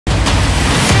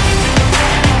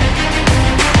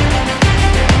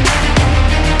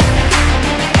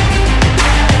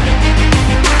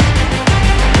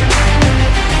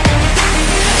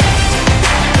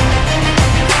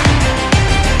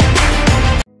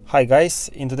Hi guys,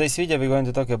 in today's video we're going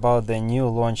to talk about the new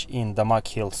launch in Damac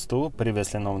Hills 2,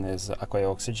 previously known as Aqua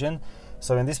Oxygen.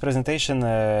 So in this presentation,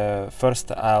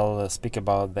 first I'll speak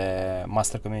about the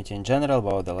master community in general,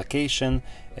 about the location,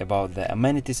 about the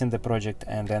amenities in the project,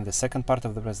 and then the second part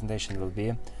of the presentation will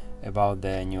be about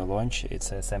the new launch.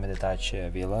 It's a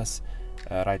semi-detached villas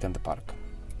right on the park.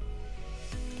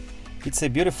 It's a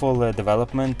beautiful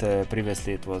development.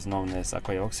 Previously it was known as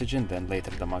Aqua Oxygen, then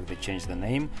later Damac they changed the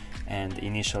name, and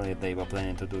initially they were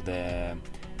planning to do the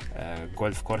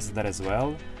golf course there as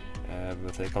well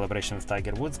with a collaboration with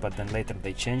Tiger Woods, but then later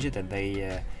they changed it and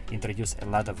they introduced a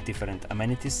lot of different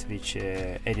amenities which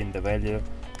adding the value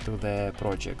to the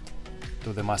project,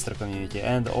 to the master community,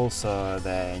 and also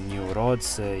the new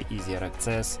roads, easier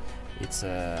access. It's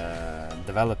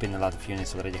developing, a lot of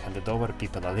units already handed over,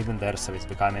 people are living there, so it's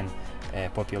becoming a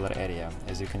popular area.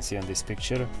 As you can see on this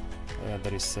picture,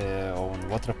 there is own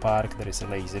water park, there is a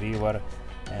lazy river,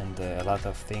 and a lot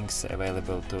of things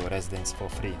available to residents for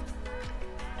free.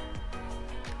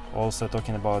 Also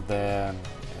talking about the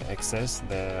access,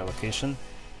 the location,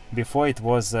 before it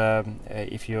was,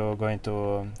 if you're going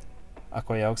to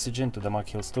Aqua Oxygen to Damac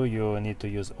Hills 2, you need to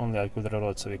use only Alcudra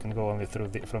road, so you can go only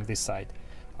through from this side.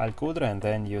 Alcudra, and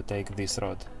then you take this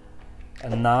road.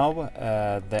 And now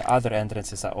the other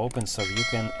entrances are open, so you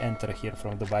can enter here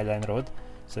from Dubai Line Road.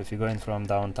 So if you're going from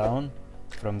downtown,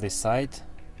 from this side,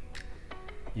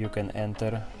 you can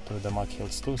enter to Damac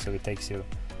Hills 2, so it takes you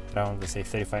around, let's say,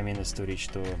 35 minutes to reach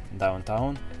to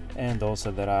downtown. And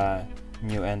also there are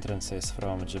new entrances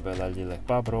from Jebel Al Lilek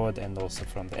Pub Road and also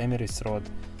from the Emirates Road,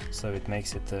 so it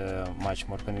makes it much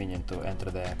more convenient to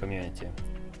enter the community.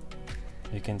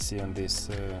 You can see on this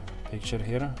picture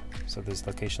here, so this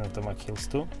location of Damac Hills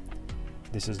 2.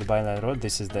 This is the Dubai Line Road,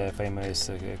 this is the famous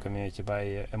community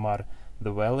by MR, the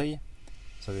Valley.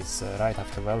 So it's right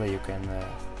after Valley, you can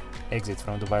exit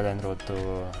from Dubai Line Road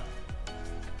to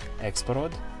Expo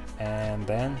Road, and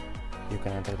then you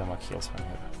can enter Damac Hills from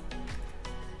here.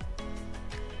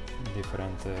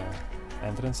 Different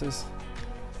entrances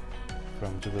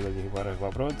from Jebel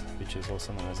Al Road, which is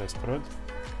also known as Expo Road.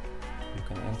 You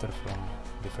can enter from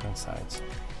different sides.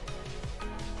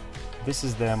 This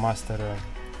is the master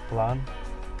plan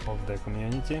of the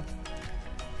community.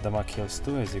 Damac Hills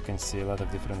 2, as you can see, a lot of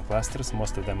different clusters,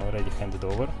 most of them already handed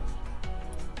over.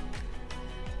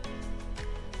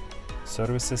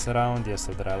 Services around, yes,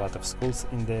 so there are a lot of schools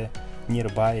in the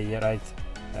nearby, right?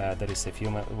 There is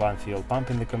one fuel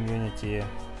pump in the community,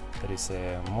 there is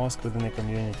a mosque within the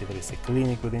community, there is a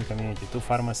clinic within the community, 2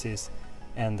 pharmacies,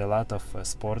 and a lot of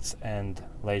sports and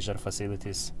leisure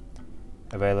facilities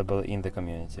available in the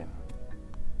community.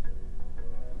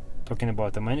 Talking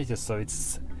about amenities, so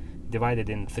it's divided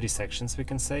in 3 sections, we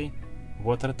can say: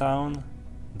 Water Town,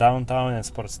 Downtown, and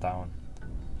Sports Town.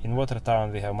 In Water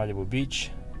Town we have Malibu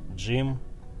Beach, gym,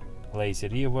 lazy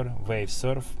river, wave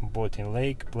surf, boating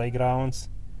lake, playgrounds.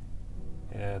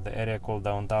 The area called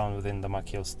Downtown within the Damac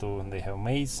Hills 2, they have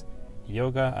maze,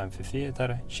 yoga,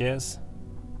 amphitheater, chess.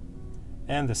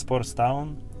 And the Sports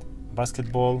Town,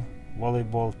 basketball,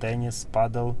 volleyball, tennis,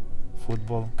 paddle,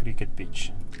 football, cricket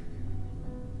pitch.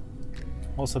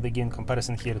 Also they give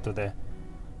comparison here to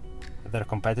their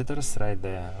competitors, right?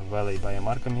 The Valley by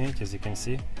MR community, as you can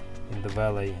see, in the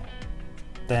Valley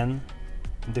 10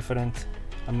 different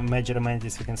major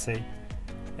amenities, we can say,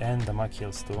 and the Damac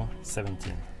Hills 2,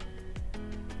 17.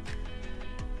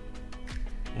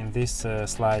 In this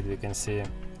slide we can see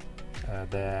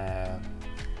the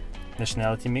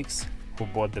nationality mix, who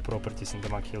bought the properties in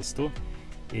Damac Hills 2.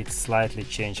 It's slightly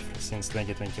changed since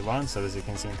 2021, so as you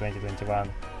can see in 2021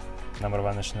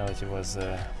 #1 nationality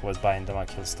was buying Damac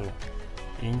Hills 2.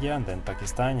 India, and then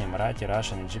Pakistani, Emirati,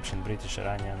 Russian, Egyptian, British,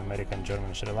 Iranian, American,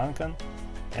 German, Sri Lankan,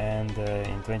 and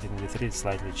in 2023 it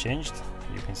slightly changed,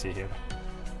 you can see here.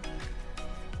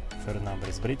 Third number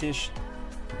is British,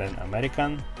 then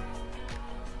American,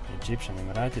 Egyptian,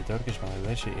 Emirati, Turkish,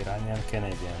 Bangladeshi, Iranian,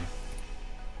 Canadian.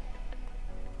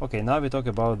 Okay, now we talk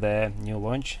about the new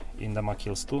launch in Damac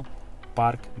Hills 2,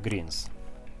 Park Greens.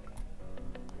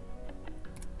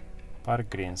 Park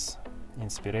Greens,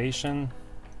 inspiration.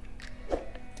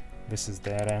 This is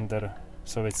the render,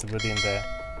 so it's within the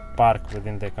park,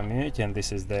 within the community, and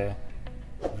this is the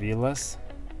villas,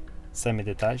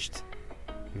 semi-detached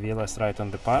villas right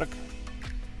on the park.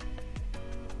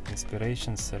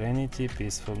 Inspiration, serenity,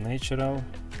 peaceful, natural.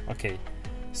 Okay,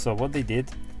 so what they did,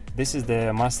 this is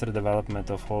the master development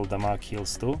of whole Damac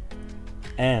Hills 2,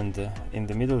 and in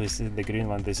the middle this is the green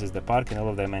one, this is the park and all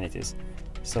of the amenities.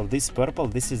 So this purple,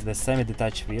 this is the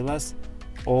semi-detached villas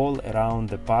all around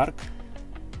the park.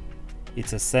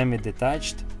 It's a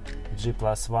semi-detached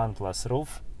G+1 plus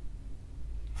roof,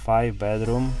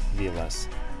 5-bedroom villas.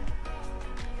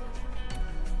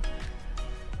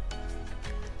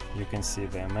 You can see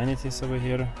the amenities over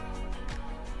here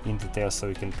in detail, so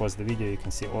you can pause the video, you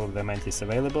can see all of the amenities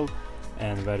available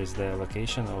and where is the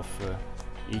location of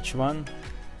each one.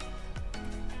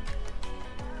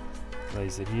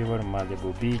 Lazy river,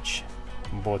 Malibu beach,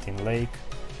 boating lake,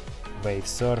 wave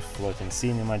surf, floating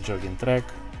cinema, jogging track,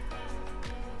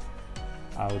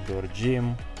 outdoor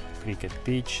gym, cricket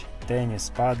pitch, tennis,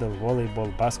 paddle,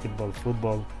 volleyball, basketball,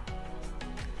 football,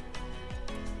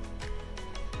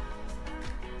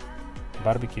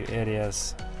 barbecue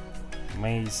areas,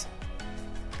 maze,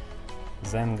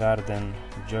 zen garden,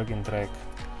 jogging track.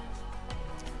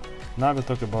 Now we'll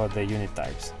talk about the unit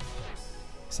types.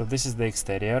 So this is the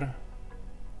exterior.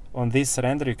 On this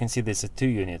render you can see there's 2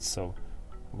 units, so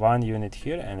one unit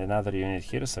here and another unit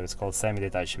here, so it's called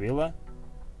semi-detached villa.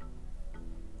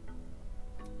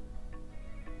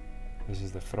 This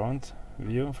is the front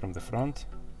view from the front.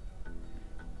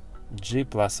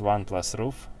 G+1+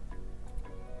 roof.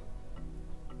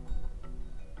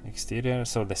 Exterior,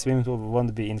 so the swimming pool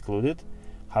won't be included,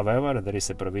 however there is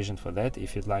a provision for that.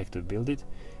 If you'd like to build it,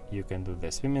 you can do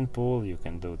the swimming pool, you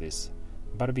can do this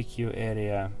barbecue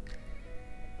area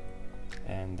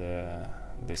and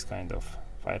this kind of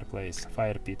fireplace,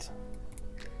 fire pit.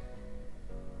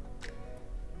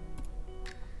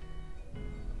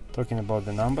 Talking about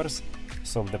the numbers,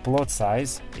 so the plot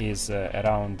size is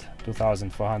around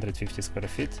 2450 square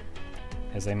feet.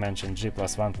 As I mentioned,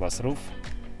 G+1+ roof.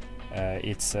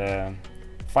 It's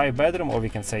 5-bedroom, or we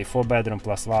can say 4-bedroom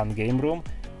plus 1 game room,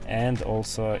 and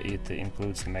also it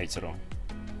includes the maid's room.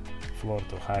 Floor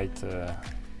to height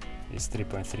is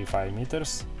 3.35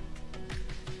 meters.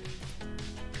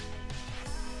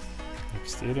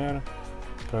 Exterior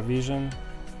provision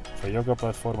for yoga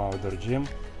platform, outdoor gym.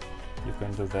 You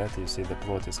can do that. You see the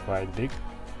plot is quite big,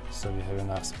 so we have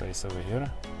enough space over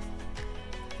here.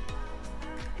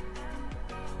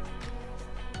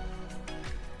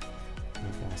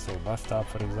 You can install bathtub,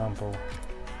 for example.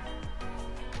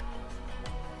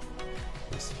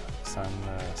 This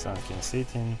sunken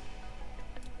seating,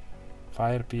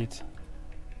 fire pit,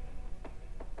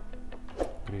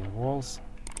 green walls.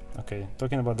 Okay,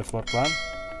 talking about the floor plan.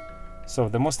 So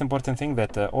the most important thing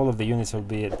that all of the units will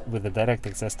be with the direct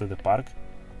access to the park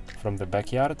from the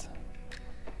backyard.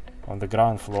 On the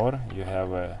ground floor you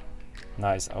have a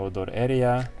nice outdoor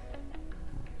area.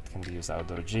 It can be used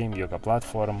outdoor gym, yoga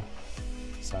platform,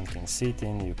 sunken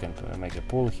seating. You can make a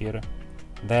pool here.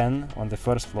 Then on the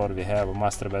first floor we have a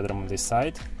master bedroom on this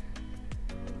side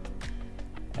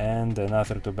and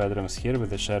another 2 bedrooms here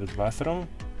with a shared bathroom.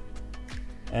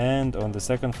 And on the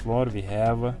second floor we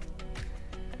have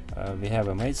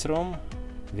a maid's room,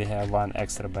 we have 1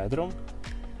 extra bedroom,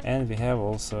 and we have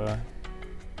also,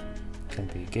 can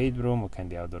be gate room, or can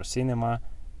be outdoor cinema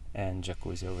and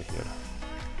jacuzzi over here.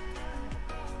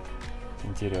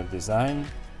 Interior design,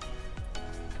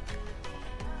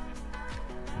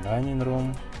 dining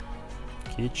room,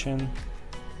 kitchen,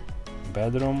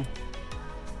 bedroom,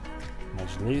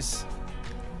 majlis,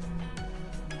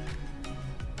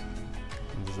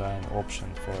 design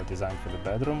option for design for the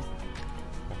bedroom.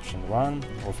 Option 1,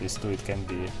 office 2, it can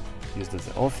be used as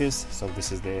the office. So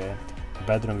this is the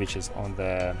bedroom which is on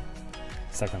the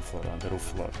second floor, on the roof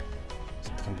floor.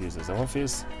 So it can be used as an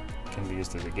office, it can be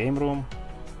used as a game room,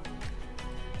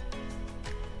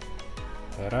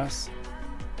 terrace.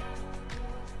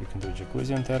 You can do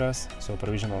jacuzzi on terrace. So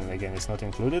provision only, again, it's not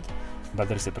included, but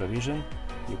there's a provision.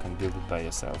 You can build it by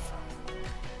yourself.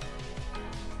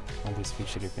 On this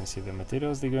picture you can see the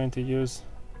materials they're going to use,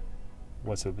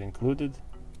 what will be included.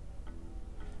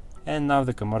 And now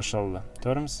the commercial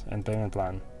terms and payment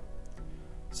plan.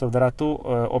 So there are 2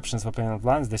 options for payment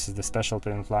plans. This is the special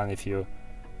payment plan if you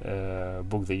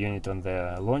book the unit on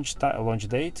the launch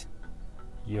date.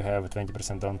 You have a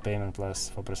 20% down payment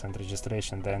plus 4%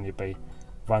 registration, then you pay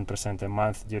 1% a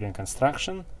month during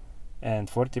construction and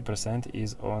 40%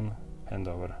 is on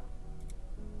handover.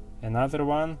 Another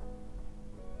one,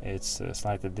 it's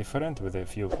slightly different with a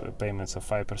few payments of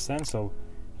 5%, so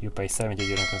you pay 70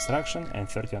 during construction and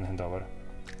 30 on handover.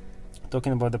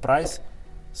 Talking about the price,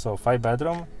 so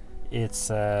 5-bedroom, it's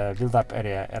build-up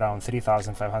area around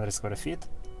 3,500 square feet,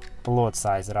 plot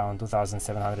size around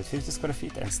 2,750 square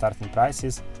feet, and starting price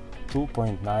is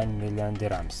 2.9 million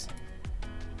dirhams.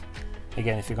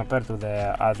 Again, if you compare to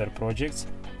the other projects,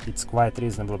 it's quite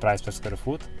reasonable price per square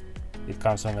foot. It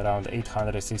comes on around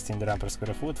 816 dirham per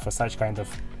square foot. For such kind of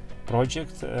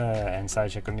project and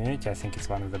such a community, I think it's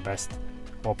one of the best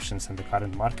options in the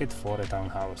current market for a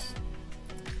townhouse.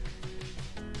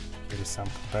 Here is some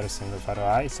comparison of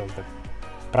ROI, so the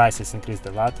Prices increased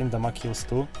a lot in Damac Hills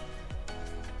too,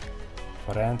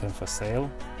 for rent and for sale.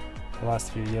 The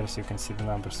last few years you can see the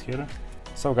numbers here.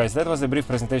 So guys, that was a brief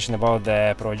presentation about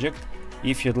the project.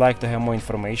 If you'd like to have more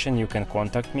information, you can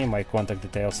contact me. My contact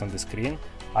details on the screen.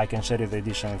 I can share you the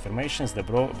additional information, the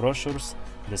brochures,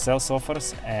 the sales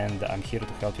offers, and I'm here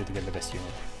to help you to get the best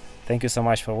unit. Thank you so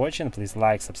much for watching. Please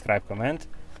like, subscribe, comment,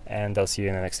 and I'll see you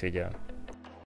in the next video.